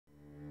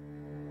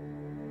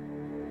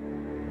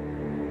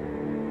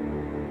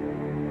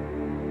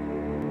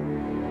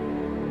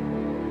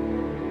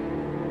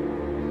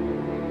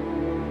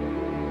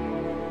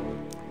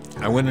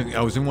I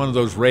was in one of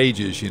those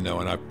rages, and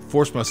I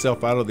forced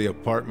myself out of the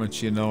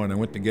apartment, and I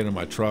went to get in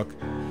my truck.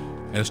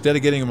 And instead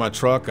of getting in my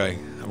truck, I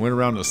went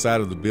around the side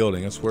of the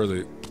building. That's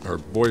where her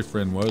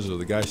boyfriend was, or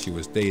the guy she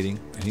was dating,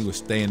 and he was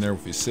staying there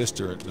with his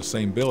sister in the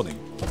same building.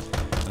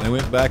 And I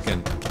went back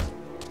and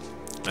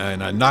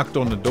I knocked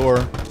on the door,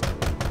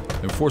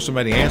 and before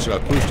somebody answered, I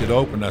pushed it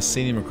open. I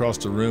seen him across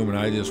the room, and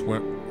I just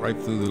went right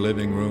through the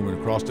living room and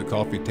across the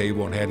coffee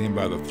table and had him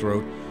by the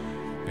throat.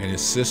 And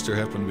his sister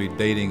happened to be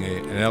dating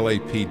an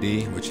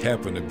LAPD, which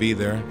happened to be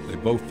there. They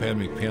both had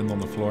me pinned on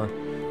the floor.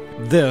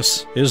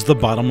 This is The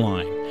Bottom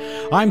Line.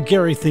 I'm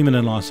Gary Thieman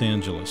in Los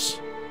Angeles.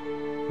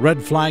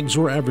 Red flags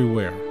were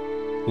everywhere.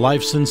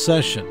 Life's in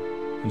session,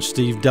 and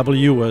Steve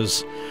W.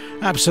 was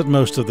absent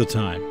most of the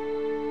time.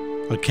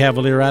 A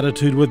cavalier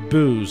attitude with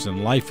booze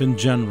and life in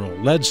general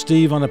led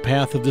Steve on a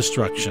path of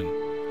destruction.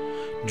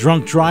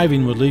 Drunk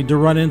driving would lead to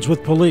run-ins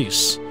with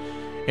police.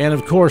 And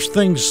of course,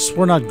 things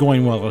were not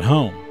going well at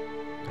home.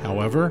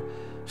 However,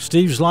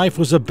 Steve's life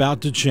was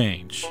about to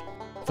change,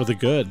 for the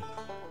good.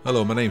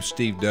 Hello, my name's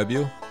Steve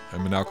W.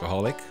 I'm an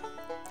alcoholic,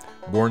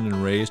 born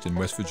and raised in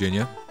West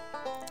Virginia.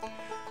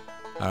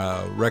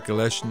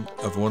 Recollection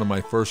of one of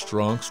my first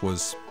drunks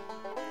was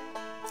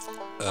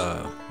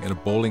in a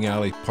bowling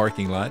alley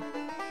parking lot.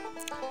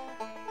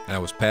 And I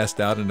was passed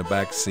out in the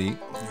back seat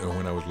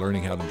when I was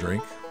learning how to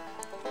drink,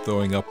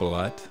 throwing up a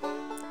lot,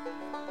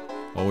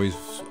 always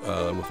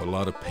with a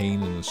lot of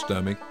pain in the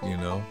stomach,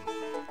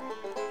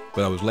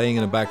 But I was laying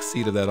in the back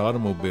seat of that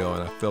automobile,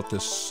 and I felt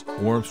this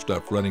warm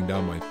stuff running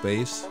down my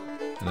face.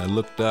 And I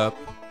looked up,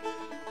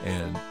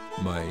 and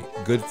my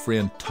good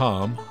friend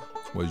Tom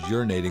was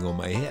urinating on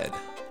my head.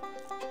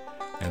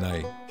 And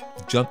I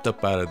jumped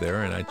up out of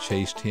there, and I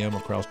chased him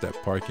across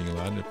that parking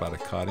lot. And if I'd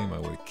have caught him, I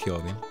would have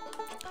killed him.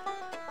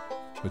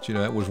 But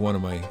that was one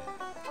of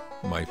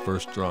my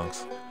first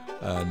drunks.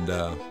 And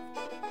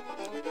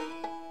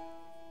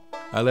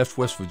I left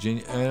West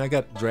Virginia, and I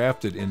got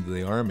drafted into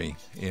the Army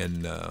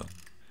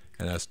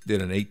and I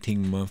did an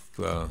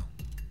 18-month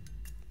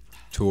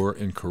tour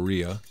in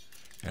Korea,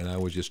 and I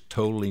was just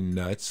totally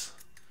nuts.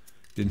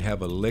 Didn't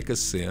have a lick of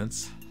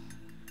sense.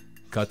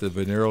 Got the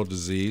venereal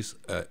disease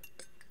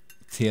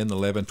 10,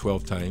 11,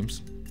 12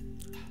 times.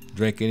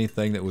 Drank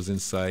anything that was in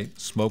sight.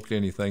 Smoked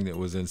anything that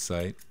was in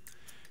sight.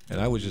 And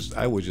I was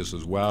just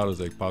as wild as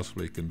they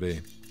possibly can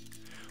be.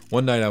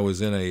 One night I was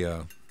in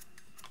I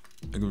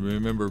can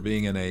remember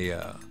being in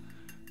a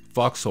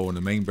foxhole in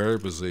the main barrier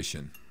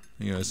position.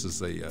 This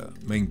is a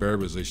main barrier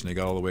position. They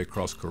got all the way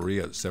across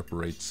Korea. It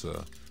separates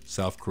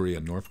South Korea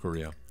and North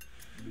Korea.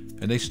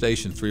 And they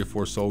stationed 3 or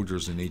 4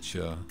 soldiers in each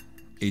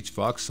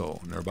foxhole,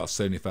 and they're about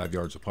 75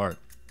 yards apart.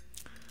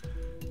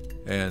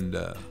 And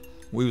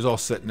we was all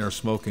sitting there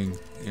smoking,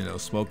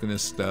 smoking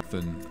this stuff,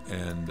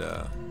 and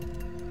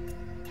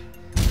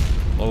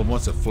all at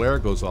once a flare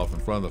goes off in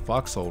front of the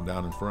foxhole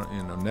down in front,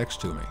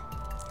 next to me.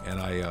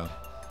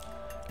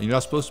 And you're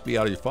not supposed to be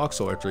out of your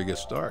foxhole after it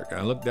gets dark. And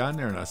I looked down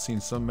there, and I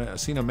seen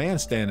a man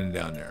standing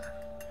down there.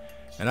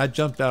 And I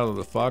jumped out of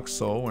the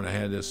foxhole, and I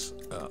had this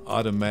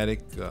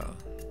automatic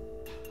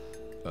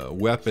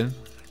weapon,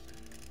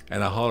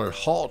 and I hollered,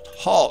 "Halt,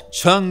 halt,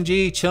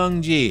 Chung-ji,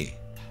 Chung-ji."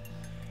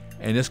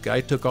 And this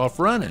guy took off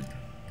running.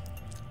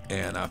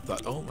 And I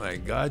thought, oh my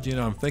God,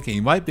 I'm thinking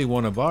he might be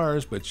one of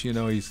ours, but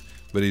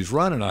he's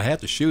running. I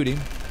have to shoot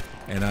him.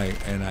 And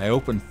I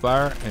opened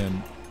fire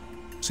and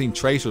seen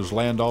tracers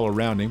land all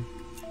around him.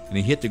 And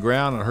he hit the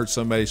ground, and I heard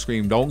somebody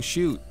scream, "Don't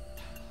shoot."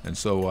 And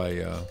so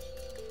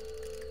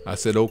I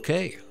said,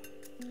 okay.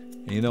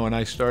 And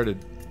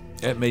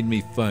that made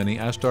me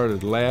funny. I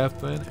started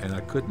laughing, and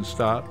I couldn't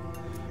stop.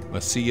 My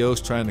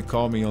CO's trying to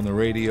call me on the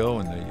radio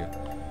and the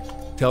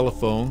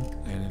telephone,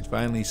 and then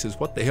finally he says,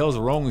 "What the hell's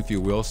wrong with you,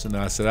 Wilson?"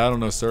 And I said, "I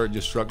don't know, sir, it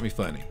just struck me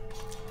funny."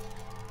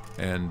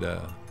 And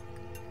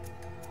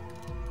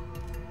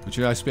but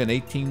I spent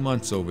 18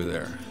 months over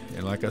there,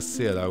 and like I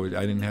said, I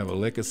didn't have a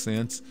lick of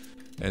sense.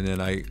 And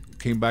then I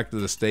came back to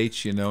the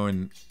States,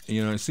 and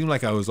it seemed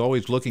like I was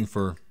always looking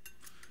for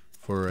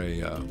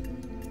a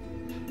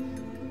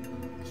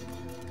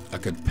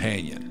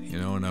companion,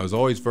 and I was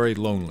always very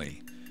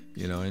lonely,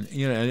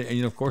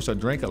 and of course I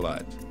drank a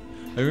lot.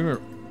 I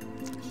remember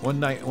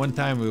one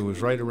time it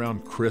was right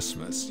around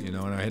Christmas, and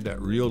I had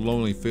that real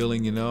lonely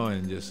feeling, and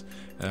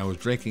I was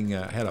drinking.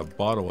 I had a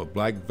bottle of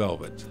Black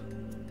Velvet,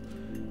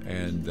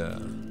 and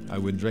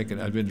I'd been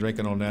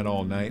drinking on that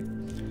all night,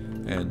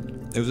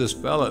 and there was this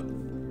fella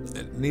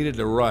that needed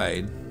a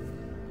ride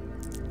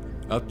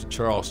up to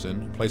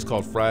Charleston, a place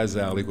called Fry's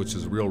Alley, which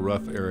is a real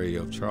rough area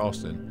of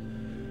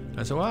Charleston.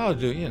 I said, well, I'll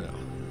do,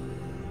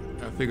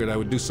 I figured I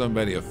would do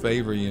somebody a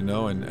favor, and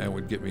that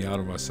would get me out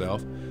of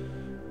myself.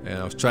 And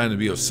I was trying to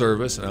be of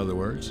service, in other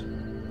words.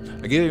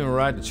 I gave him a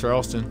ride to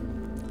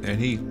Charleston, and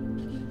he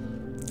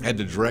had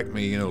to direct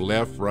me,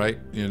 left, right,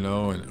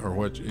 or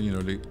what,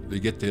 to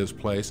get to his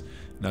place.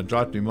 And I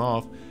dropped him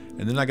off,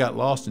 and then I got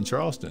lost in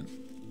Charleston.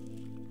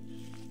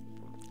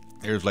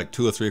 It was like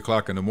 2 or 3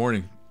 o'clock in the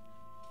morning,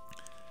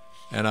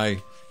 and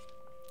I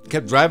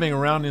kept driving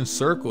around in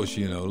circles,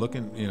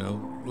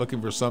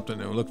 looking for something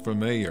that looked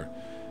familiar.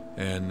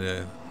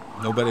 and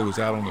nobody was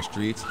out on the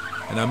streets.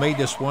 And I made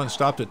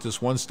stopped at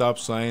this one stop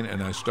sign,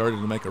 and I started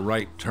to make a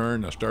right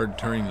turn. I started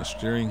turning the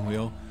steering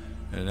wheel,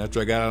 and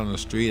after I got out on the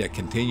street, I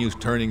continued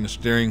turning the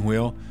steering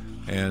wheel,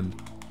 and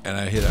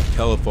I hit a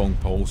telephone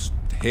post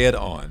head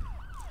on.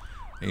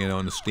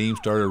 And the steam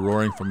started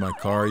roaring from my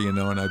car, and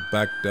I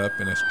backed up,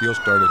 and I still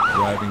started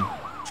driving,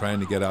 trying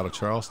to get out of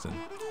Charleston.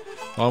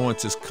 All at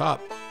once, this cop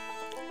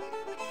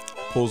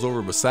pulls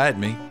over beside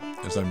me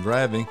as I'm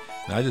driving,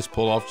 and I just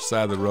pull off the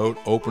side of the road,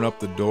 open up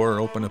the door,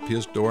 open up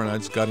his door, and I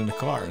just got in the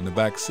car, in the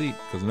back seat,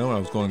 because I knew I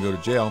was going to go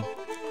to jail.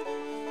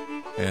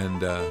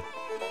 And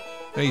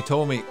he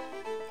told me,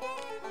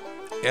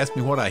 asked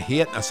me what I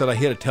hit. I said I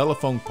hit a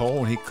telephone pole,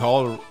 and he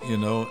called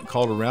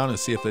around and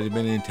see if there had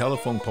been any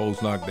telephone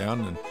poles knocked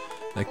down, and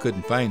they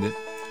couldn't find it.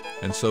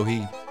 And so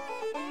he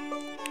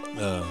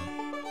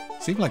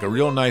seemed like a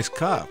real nice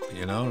cop,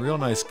 a real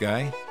nice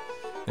guy.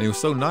 And he was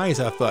so nice,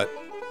 I thought,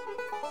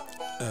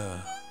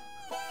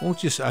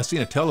 I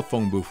seen a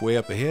telephone booth way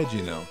up ahead,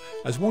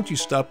 I said, won't you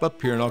stop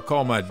up here and I'll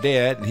call my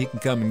dad and he can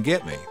come and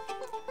get me.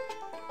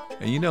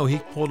 And he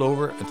pulled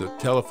over at the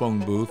telephone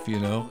booth,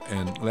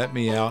 and let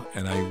me out,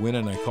 and I went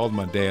and I called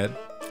my dad.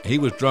 He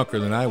was drunker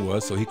than I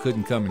was, so he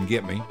couldn't come and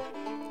get me.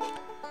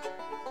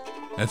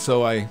 And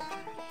so I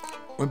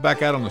went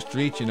back out on the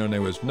street, and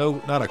there was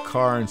not a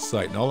car in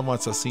sight. And all at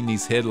once I seen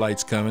these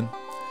headlights coming,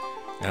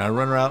 and I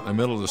run out in the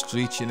middle of the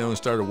street, and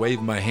started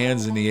waving my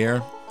hands in the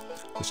air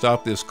to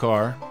stop this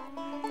car.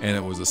 And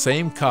it was the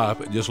same cop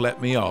that just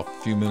let me off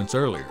a few minutes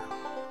earlier.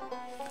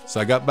 So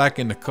I got back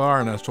in the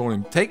car and I told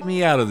him, take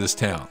me out of this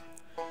town.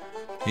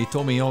 He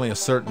told me only a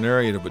certain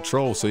area to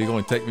patrol, so he could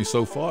only take me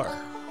so far,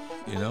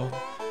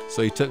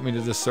 So he took me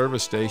to this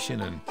service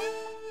station,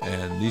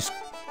 and these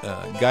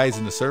guys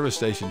in the service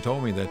station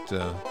told me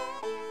that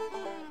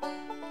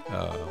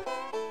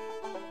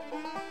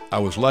I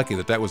was lucky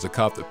that was the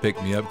cop that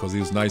picked me up, because he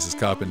was the nicest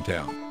cop in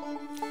town.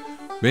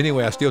 But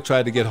anyway, I still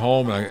tried to get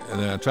home,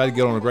 and I tried to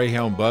get on a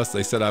Greyhound bus.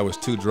 They said I was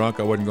too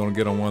drunk. I wasn't going to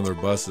get on one of their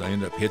buses. I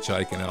ended up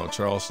hitchhiking out of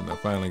Charleston. I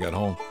finally got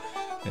home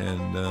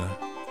and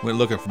went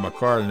looking for my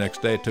car the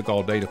next day. It took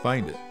all day to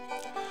find it.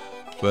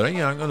 But I'm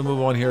going to move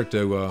on here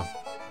to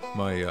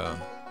my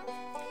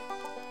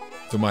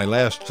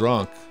last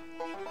drunk.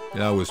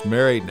 I was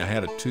married, and I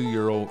had a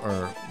 2-year-old,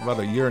 or about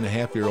a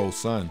 1.5-year-old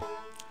son.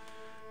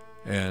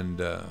 And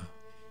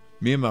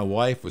me and my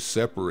wife was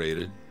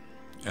separated.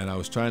 And I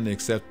was trying to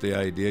accept the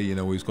idea,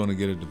 we was going to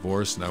get a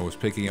divorce, and I was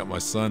picking up my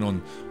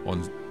son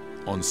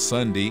on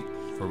Sunday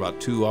for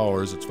about 2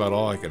 hours. It's about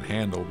all I could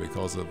handle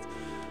because of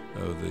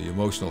the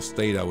emotional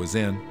state I was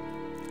in.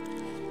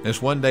 And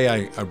this one day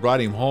I brought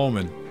him home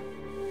and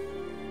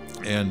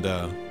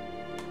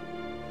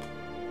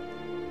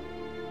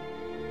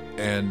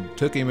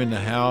took him in the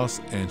house,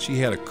 and she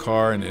had a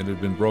car, and it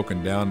had been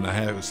broken down, and I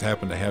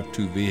happened to have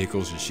 2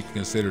 vehicles, and she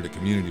considered it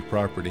community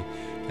property,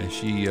 and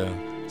she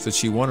said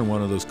she wanted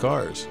one of those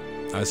cars.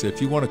 I said,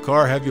 if you want a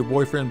car, have your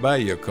boyfriend buy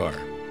you a car.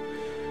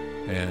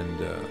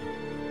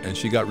 And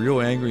she got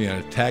real angry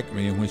and attacked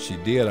me, and when she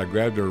did, I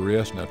grabbed her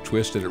wrist and I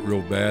twisted it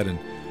real bad, and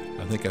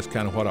I think that's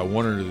kind of what I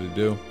wanted her to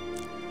do.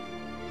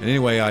 And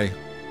anyway, I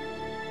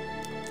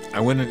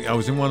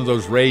was in one of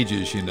those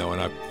rages, and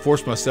I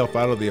forced myself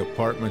out of the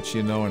apartment,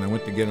 and I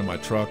went to get in my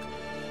truck.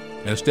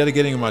 And instead of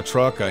getting in my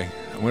truck, I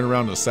went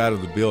around the side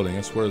of the building.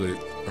 That's where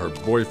her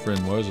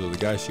boyfriend was, or the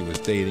guy she was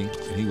dating,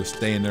 and he was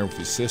staying there with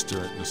his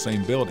sister in the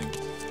same building.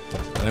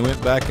 And I went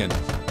back and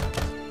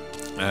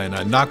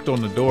I knocked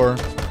on the door,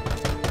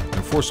 and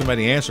before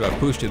somebody answered, I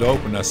pushed it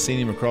open. I seen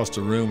him across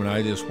the room, and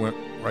I just went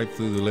right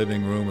through the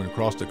living room and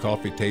across the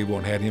coffee table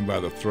and had him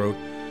by the throat.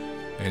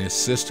 And his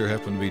sister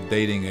happened to be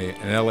dating an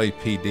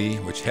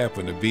LAPD, which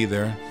happened to be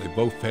there. They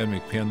both had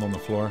me pinned on the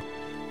floor,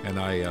 and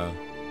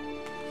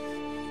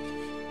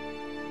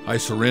I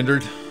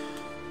surrendered,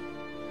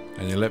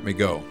 and they let me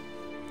go.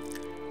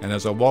 And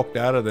as I walked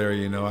out of there,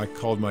 I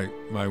called my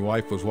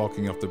wife was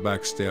walking up the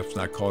back steps,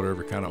 and I called her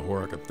every kind of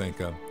whore I could think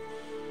of.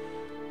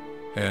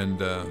 And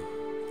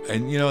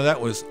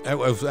that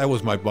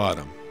was my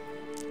bottom.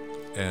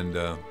 And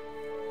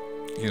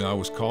I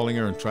was calling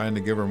her and trying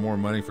to give her more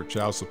money for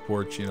child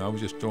support. I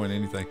was just doing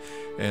anything,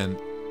 and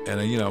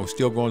I was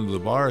still going to the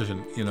bars,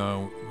 and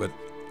but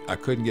I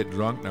couldn't get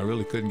drunk, and I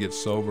really couldn't get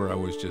sober. I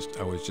was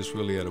just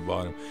really at a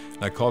bottom.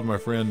 And I called my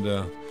friend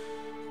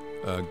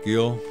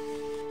Gil,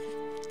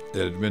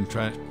 that had been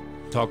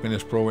talking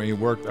this program.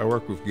 I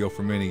worked with Gil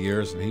for many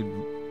years, and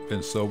he'd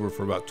been sober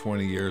for about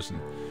 20 years,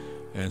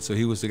 and so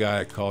he was the guy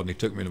I called, and he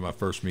took me to my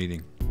first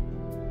meeting.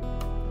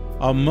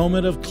 A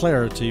moment of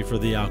clarity for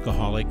the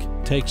alcoholic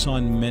takes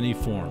on many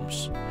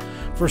forms.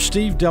 For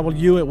Steve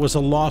W., it was a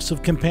loss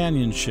of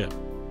companionship.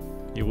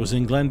 It was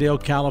in Glendale,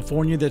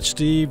 California that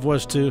Steve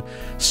was to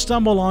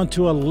stumble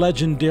onto a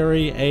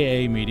legendary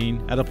AA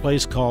meeting at a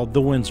place called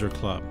the Windsor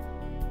Club.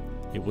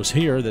 It was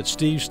here that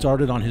Steve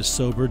started on his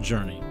sober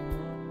journey.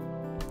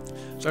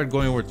 Started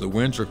going over to the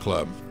Windsor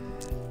Club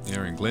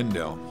there in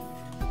Glendale,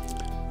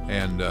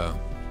 and I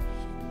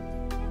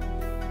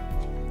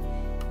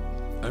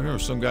remember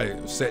some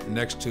guy sitting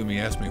next to me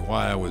asked me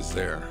why I was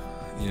there.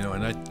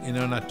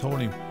 and I told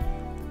him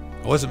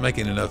I wasn't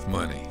making enough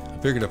money. I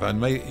figured if I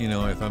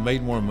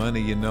made more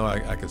money,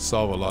 I could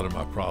solve a lot of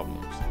my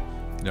problems.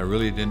 And I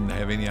really didn't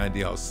have any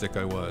idea how sick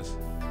I was.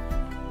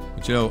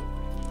 But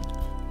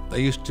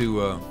they used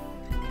to,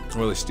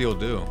 they still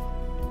do,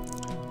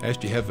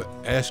 ask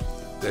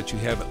that you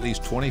have at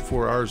least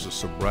 24 hours of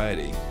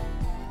sobriety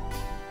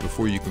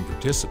before you can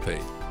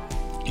participate.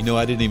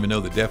 I didn't even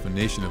know the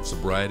definition of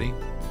sobriety.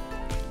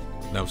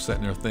 And I was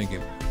sitting there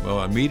thinking,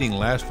 well, a meeting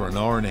lasts for an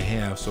hour and a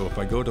half, so if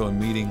I go to a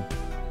meeting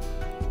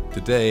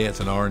today, it's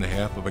an hour and a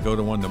half. If I go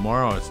to one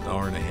tomorrow, it's an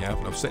hour and a half.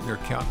 And I'm sitting there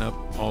counting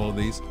up all of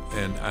these,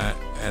 and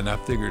I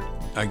figured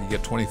I could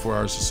get 24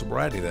 hours of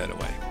sobriety that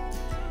way.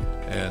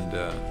 And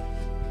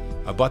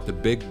I bought the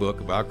big book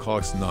of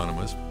Alcoholics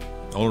Anonymous.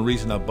 The only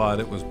reason I bought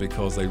it was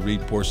because they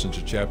read portions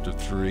of chapter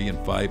 3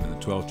 and 5 in the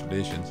 12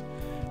 traditions,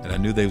 and I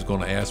knew they was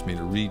going to ask me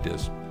to read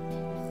this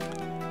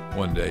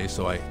one day.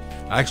 So I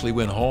actually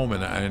went home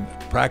and I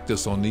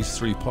practiced on these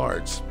 3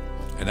 parts,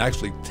 and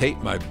actually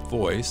taped my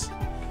voice.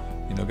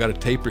 Got a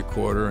tape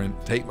recorder and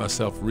taped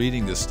myself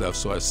reading this stuff,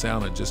 so I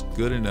sounded just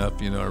good enough.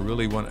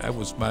 That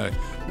was my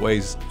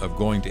ways of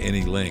going to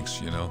any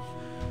lengths,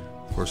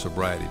 for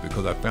sobriety,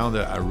 because I found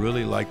that I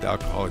really liked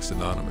Alcoholics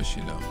Anonymous.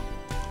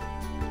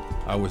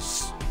 I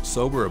was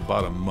sober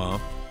about a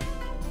month,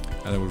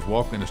 and I was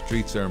walking the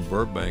streets there in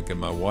Burbank, and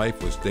my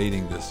wife was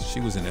dating this. She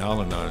was in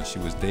Al-Anon, and she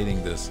was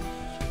dating this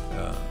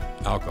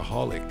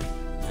alcoholic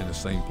in the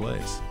same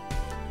place,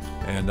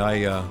 and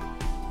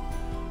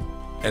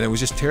it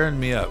was just tearing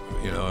me up,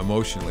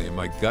 emotionally, and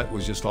my gut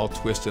was just all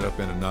twisted up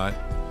in a knot.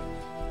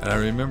 And I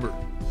remember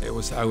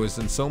I was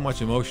in so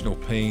much emotional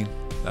pain.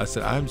 I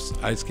said, I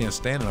just can't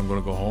stand it. I'm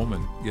going to go home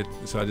and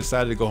so I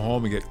decided to go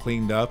home and get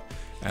cleaned up,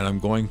 and I'm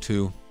going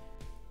to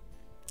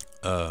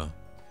go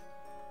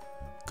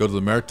to the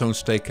Maritone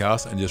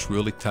Steakhouse and just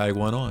really tie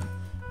one on.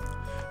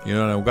 And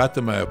I got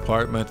to my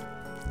apartment,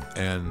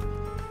 and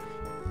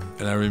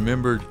I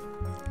remembered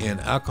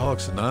in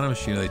Alcoholics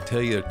Anonymous, they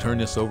tell you to turn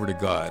this over to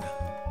God.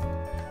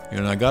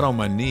 And I got on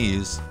my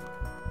knees,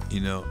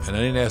 and I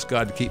didn't ask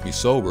God to keep me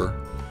sober.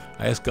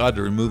 I asked God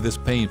to remove this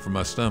pain from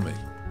my stomach.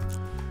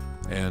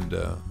 And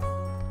that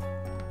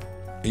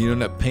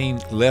pain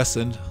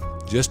lessened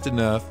just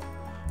enough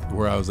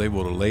where I was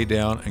able to lay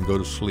down and go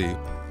to sleep.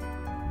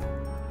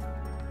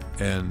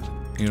 And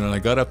I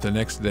got up the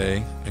next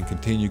day and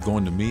continued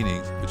going to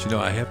meetings. But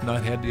I have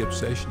not had the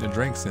obsession to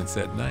drink since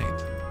that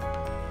night.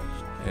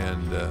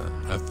 And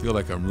I feel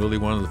like I'm really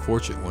one of the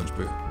fortunate ones,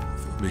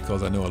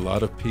 because I know a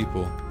lot of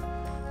people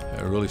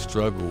really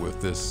struggle with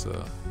this,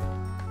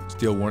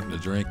 still wanting to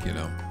drink,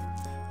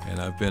 And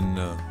I've been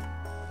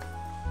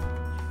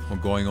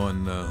going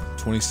on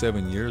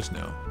 27 years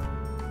now.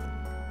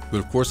 But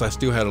of course, I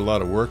still had a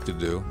lot of work to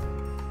do,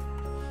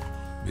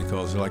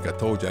 because like I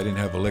told you, I didn't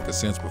have a lick of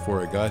sense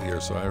before I got here,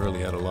 so I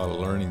really had a lot of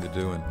learning to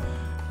do, and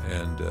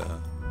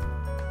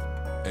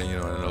in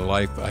a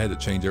life, I had to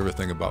change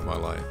everything about my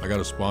life. I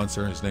got a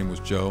sponsor, his name was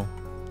Joe,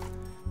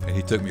 and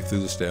he took me through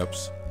the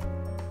steps.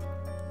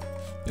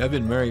 I've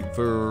been married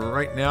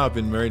right now I've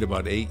been married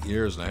about 8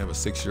 years, and I have a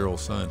 6-year-old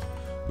son.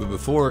 But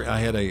before, I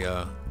had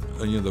the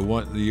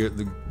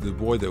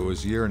boy that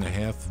was a year and a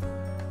half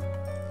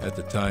at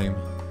the time.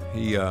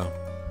 He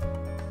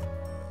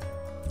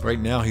right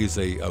now he's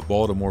a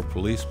Baltimore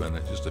policeman.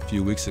 Just a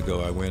few weeks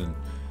ago, I went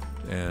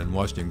and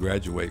watched him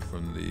graduate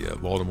from the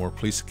Baltimore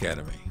Police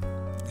Academy.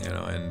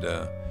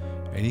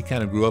 And he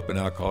kind of grew up in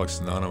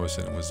Alcoholics Anonymous,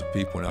 and it was the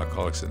people in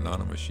Alcoholics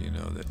Anonymous,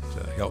 that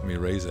helped me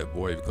raise that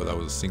boy, because I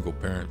was a single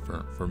parent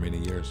for many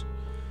years.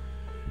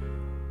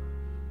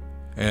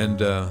 And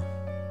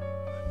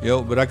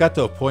but I got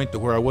to a point to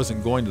where I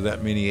wasn't going to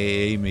that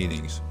many AA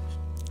meetings.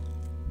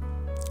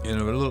 A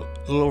little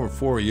over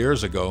 4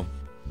 years ago,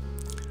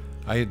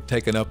 I had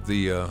taken up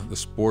the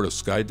sport of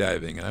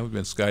skydiving, and I've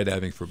been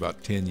skydiving for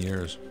about 10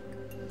 years.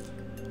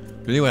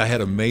 But anyway, I had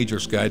a major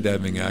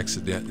skydiving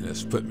accident, and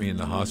it's put me in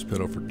the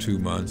hospital for 2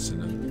 months,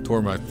 and I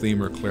tore my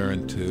femur clear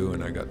in two,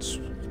 and I got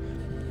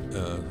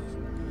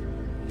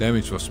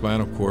damage to my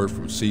spinal cord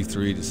from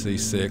C3 to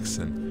C6,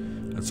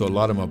 and so a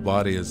lot of my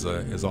body is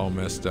all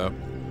messed up.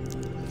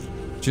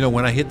 But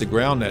when I hit the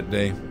ground that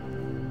day,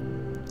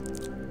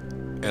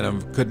 and I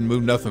couldn't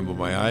move nothing but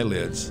my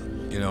eyelids,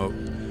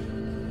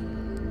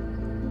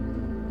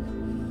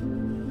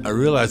 I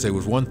realized there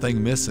was one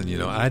thing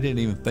missing. I didn't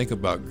even think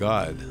about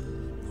God.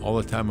 All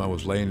the time I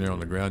was laying there on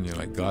the ground,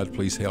 like, God,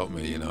 please help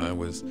me.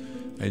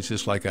 It's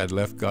just like I'd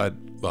left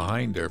God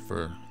behind there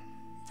for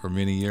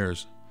many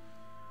years.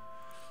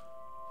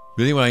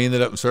 But anyway, I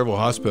ended up in several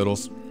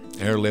hospitals,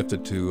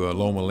 airlifted to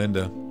Loma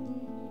Linda,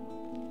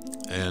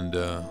 and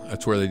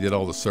that's where they did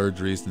all the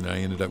surgeries. And I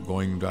ended up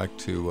going back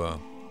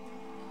to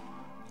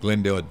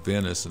Glendale at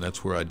Venice, and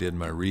that's where I did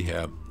my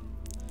rehab.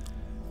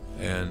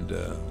 And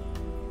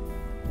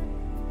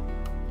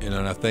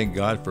I thank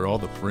God for all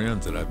the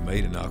friends that I've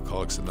made in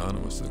Alcoholics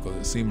Anonymous, because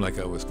it seemed like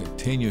I was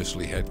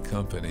continuously had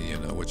company,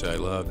 which I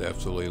loved,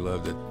 absolutely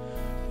loved it.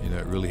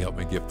 It really helped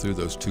me get through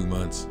those 2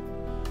 months.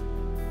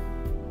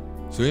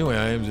 So anyway,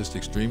 I am just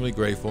extremely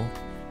grateful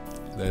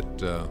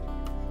that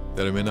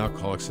I'm in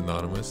Alcoholics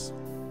Anonymous,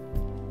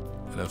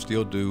 and I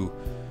still do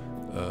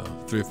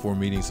 3 or 4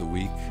 meetings a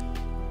week.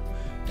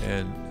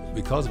 And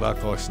because of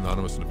Alcoholics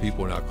Anonymous and the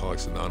people in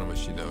Alcoholics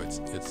Anonymous, you know,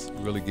 it's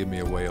really given me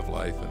a way of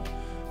life,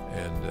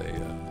 and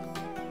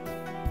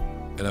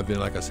I've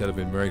been, like I said, I've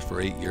been married for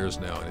 8 years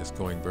now, and it's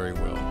going very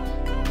well.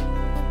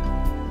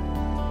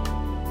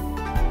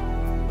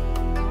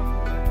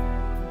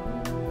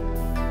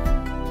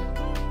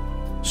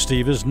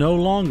 Steve is no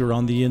longer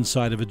on the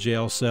inside of a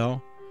jail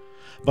cell,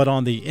 but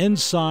on the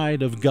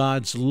inside of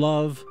God's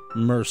love,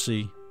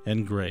 mercy,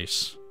 and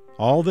grace.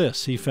 All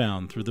this he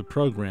found through the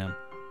program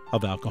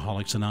of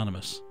Alcoholics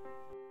Anonymous.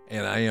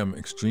 And I am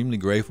extremely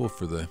grateful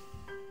for the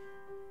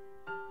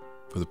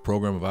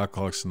program of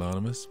Alcoholics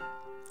Anonymous,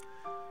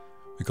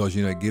 because,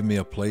 you know, it gave me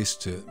a place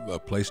to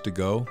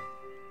go,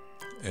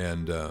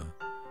 and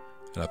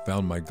I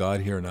found my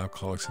God here in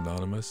Alcoholics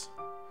Anonymous.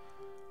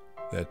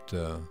 That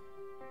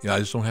I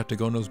just don't have to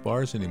go in those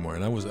bars anymore.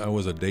 And I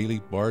was a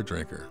daily bar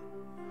drinker,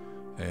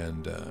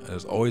 and I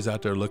was always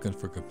out there looking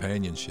for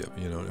companionship.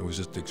 You know, it was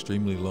just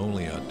extremely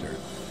lonely out there,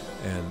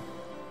 and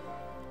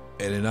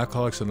in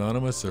Alcoholics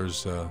Anonymous,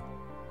 there's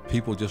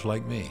people just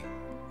like me.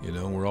 You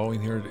know, we're all in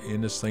here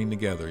in this thing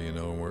together. You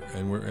know,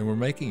 and we're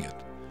making it.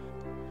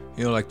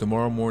 You know, like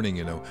tomorrow morning,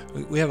 you know,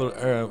 we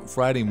have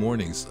Friday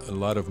mornings. A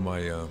lot of my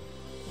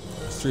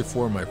 3 or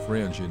 4 of my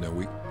friends, you know,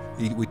 we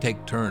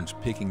take turns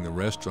picking the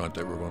restaurant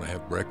that we're going to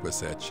have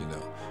breakfast at. You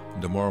know,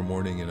 and tomorrow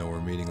morning, you know, we're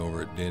meeting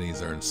over at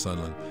Denny's there in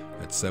Sunland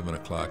at 7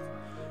 o'clock.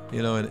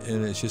 You know,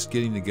 and it's just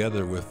getting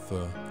together with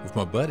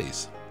my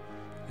buddies,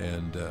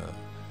 and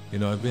you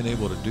know, I've been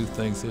able to do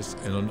things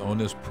on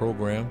this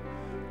program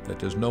that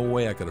there's no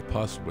way I could have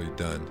possibly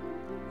done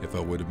if I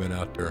would have been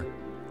out there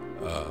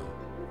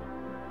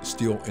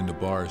still in the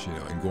bars, you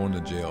know, and going to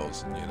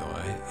jails. And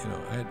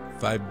I had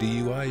 5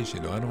 DUIs.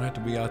 You know, I don't have to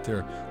be out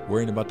there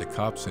worrying about the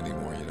cops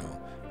anymore. You know,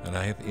 and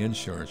I have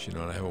insurance. You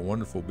know, and I have a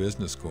wonderful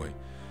business going.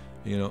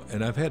 You know,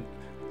 and I've had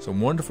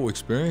some wonderful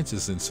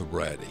experiences in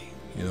sobriety.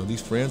 You know,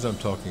 these friends I'm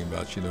talking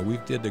about, you know, we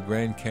did the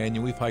Grand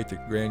Canyon. We've hiked the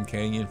Grand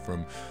Canyon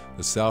from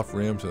the South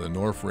Rim to the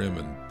North Rim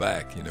and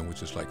back, you know,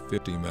 which is like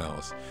 50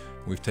 miles.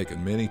 We've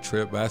taken many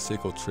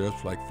bicycle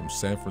trips, like from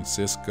San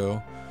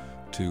Francisco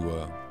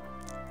to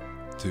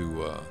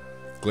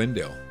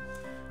Glendale.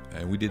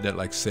 And we did that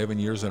like 7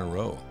 years in a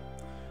row.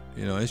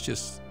 You know, it's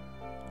just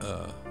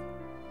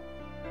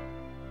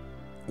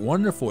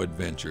wonderful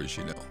adventures,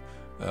 you know.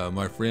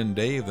 My friend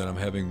Dave that I'm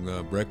having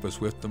breakfast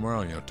with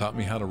tomorrow, you know, taught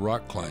me how to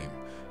rock climb.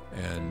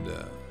 And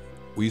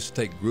we used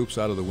to take groups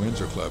out of the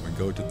Windsor Club and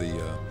go to the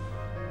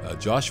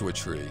Joshua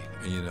Tree,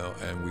 you know,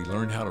 and we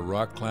learned how to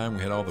rock climb.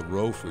 We had all the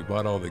ropes, we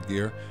bought all the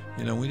gear.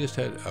 You know, we just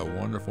had a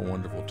wonderful,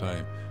 wonderful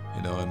time,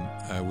 you know, and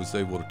I was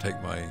able to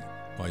take my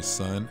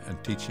son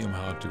and teach him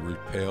how to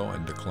rappel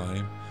and to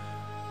climb.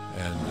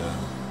 And,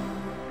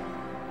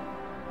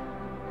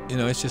 you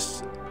know, it's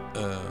just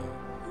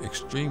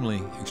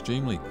extremely,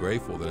 extremely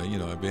grateful that, you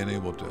know, I've been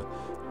able to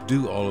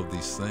do all of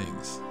these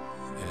things.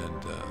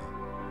 And,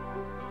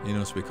 you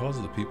know, it's because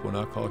of the people in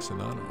Alcoholics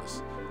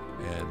Anonymous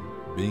and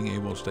being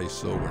able to stay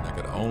sober. And I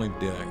could have only have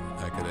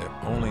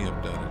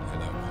done it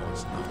in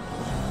Alcoholics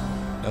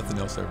Anonymous. Nothing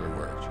else ever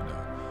worked, you know.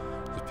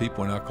 The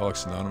people in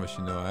Alcoholics Anonymous,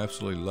 you know, I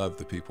absolutely love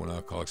the people in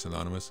Alcoholics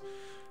Anonymous.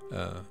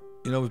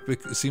 You know,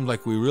 it seems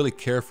like we really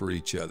care for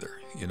each other,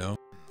 you know.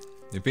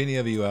 If any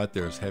of you out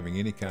there is having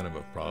any kind of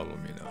a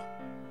problem, you know,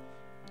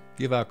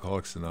 give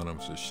Alcoholics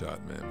Anonymous a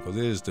shot, man, because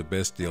it is the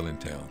best deal in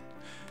town.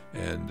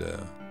 And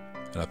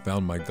I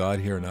found my God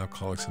here in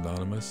Alcoholics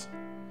Anonymous.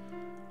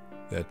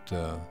 That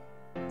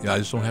I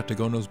just don't have to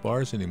go in those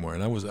bars anymore.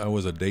 And I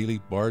was a daily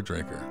bar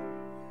drinker.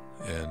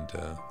 And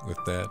with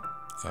that,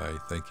 I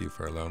thank you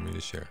for allowing me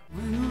to share.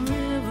 When the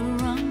river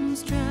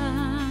runs dry,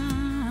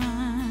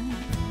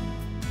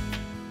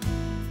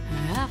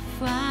 I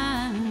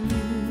find you.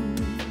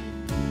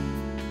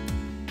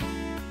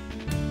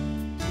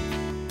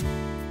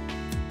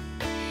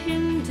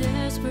 In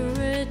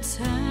desperate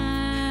times,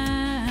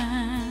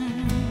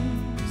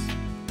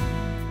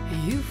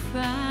 you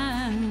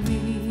find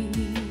me.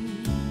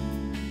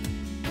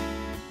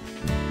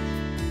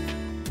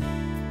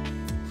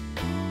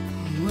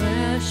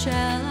 Where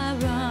shall I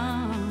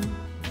run?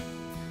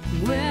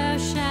 Where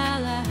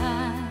shall I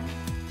hide?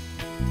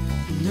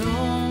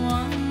 No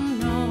one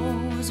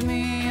knows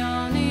me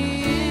on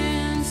the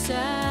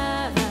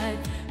inside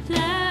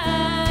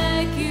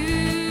like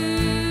you,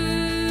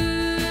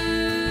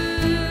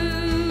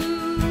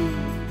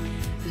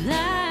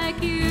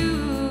 like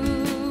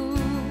you,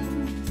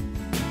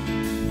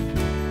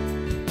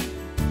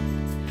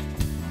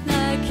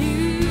 like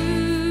you.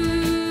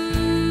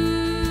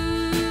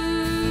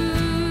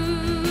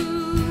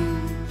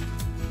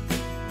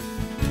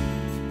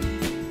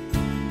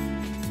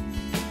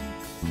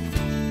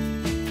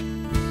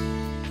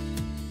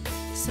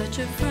 Such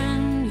a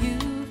friend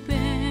you've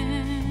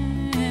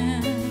been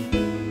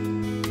in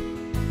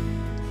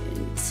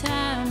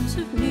times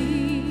of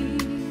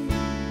need.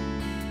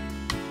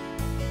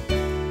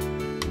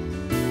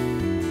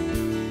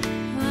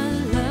 A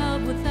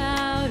love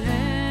without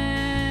end.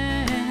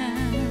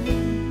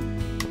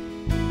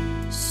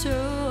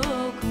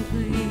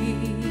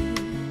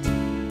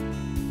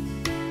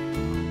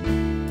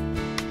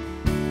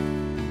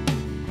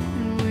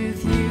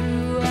 With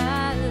you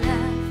I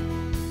laugh,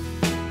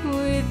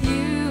 with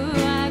you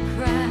I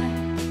cry.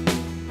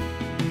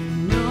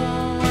 No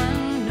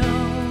one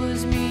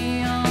knows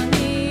me on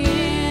the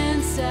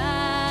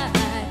inside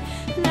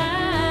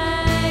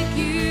like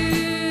you,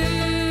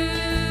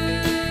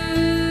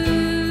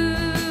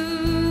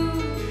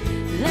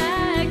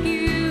 like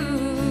you.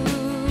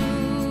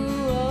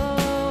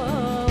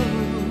 Oh,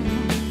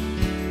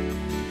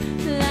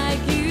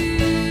 like you.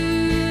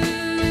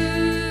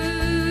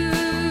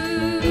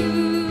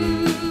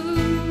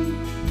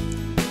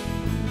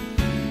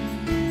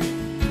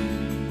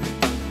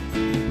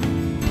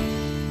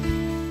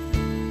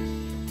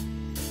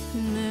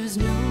 There's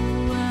no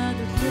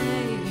other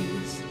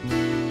place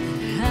that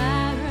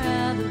I'd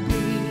rather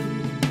be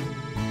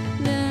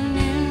than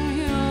in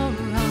your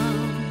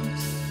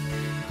arms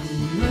of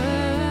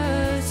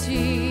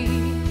mercy,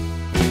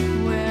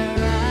 where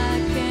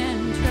I can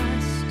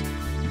trust,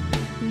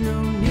 no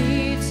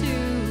need to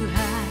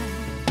hide.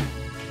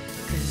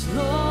 'Cause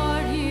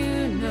Lord, you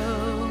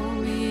know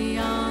me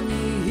on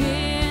the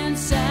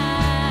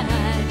inside.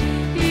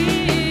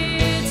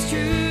 It's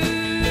true.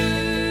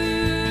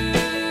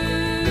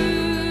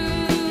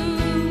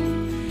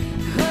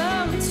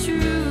 Oh, it's true.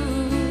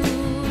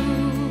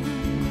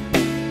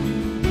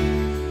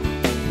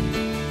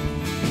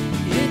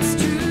 It's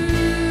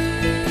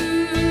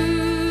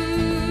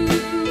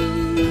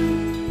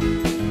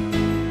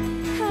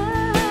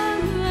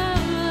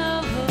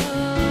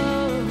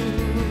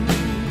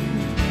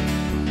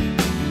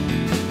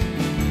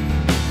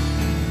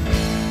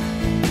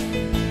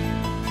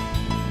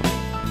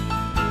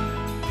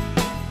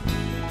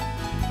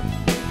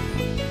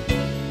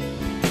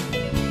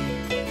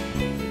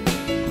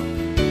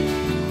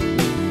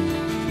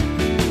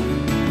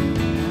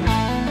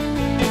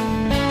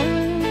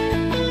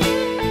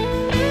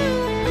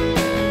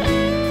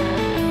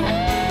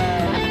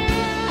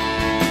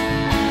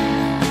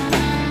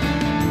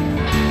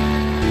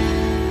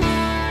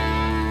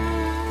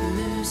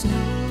There's no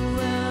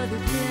other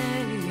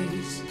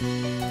place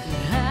that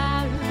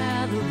I'd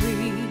rather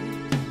be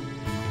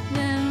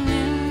than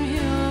in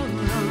your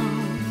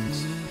arms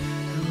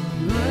of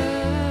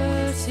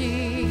mercy,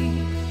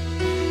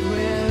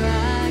 where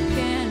I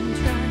can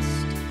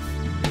trust,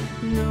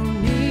 no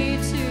need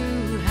to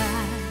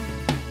hide.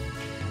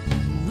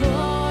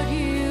 Lord,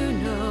 you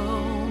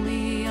know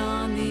me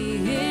on the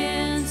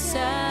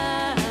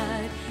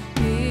inside.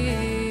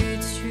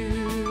 It's true.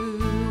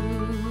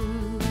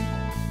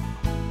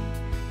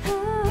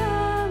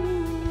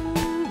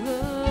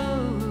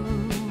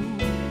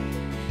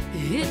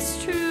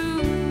 It's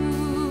true.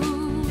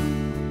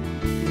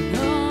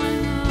 No one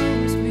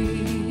knows me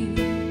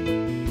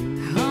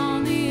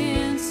on the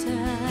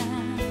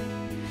inside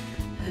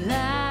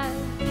like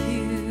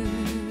you,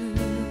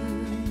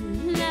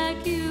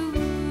 like you.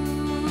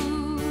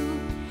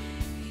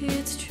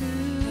 It's true.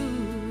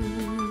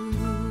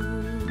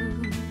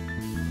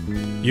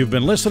 You've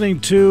been listening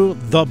to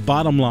The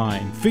Bottom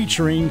Line,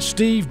 featuring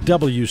Steve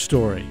W.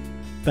 Story.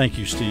 Thank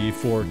you, Steve,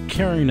 for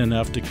caring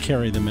enough to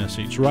carry the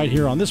message right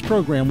here on this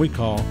program we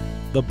call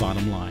The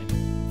Bottom Line.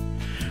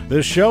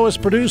 This show is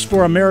produced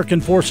for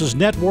American Forces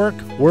Network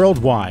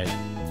worldwide.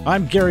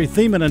 I'm Gary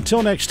Thieman.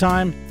 Until next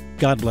time,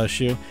 God bless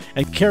you,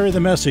 and carry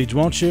the message,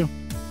 won't you?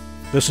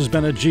 This has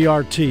been a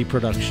GRT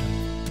production.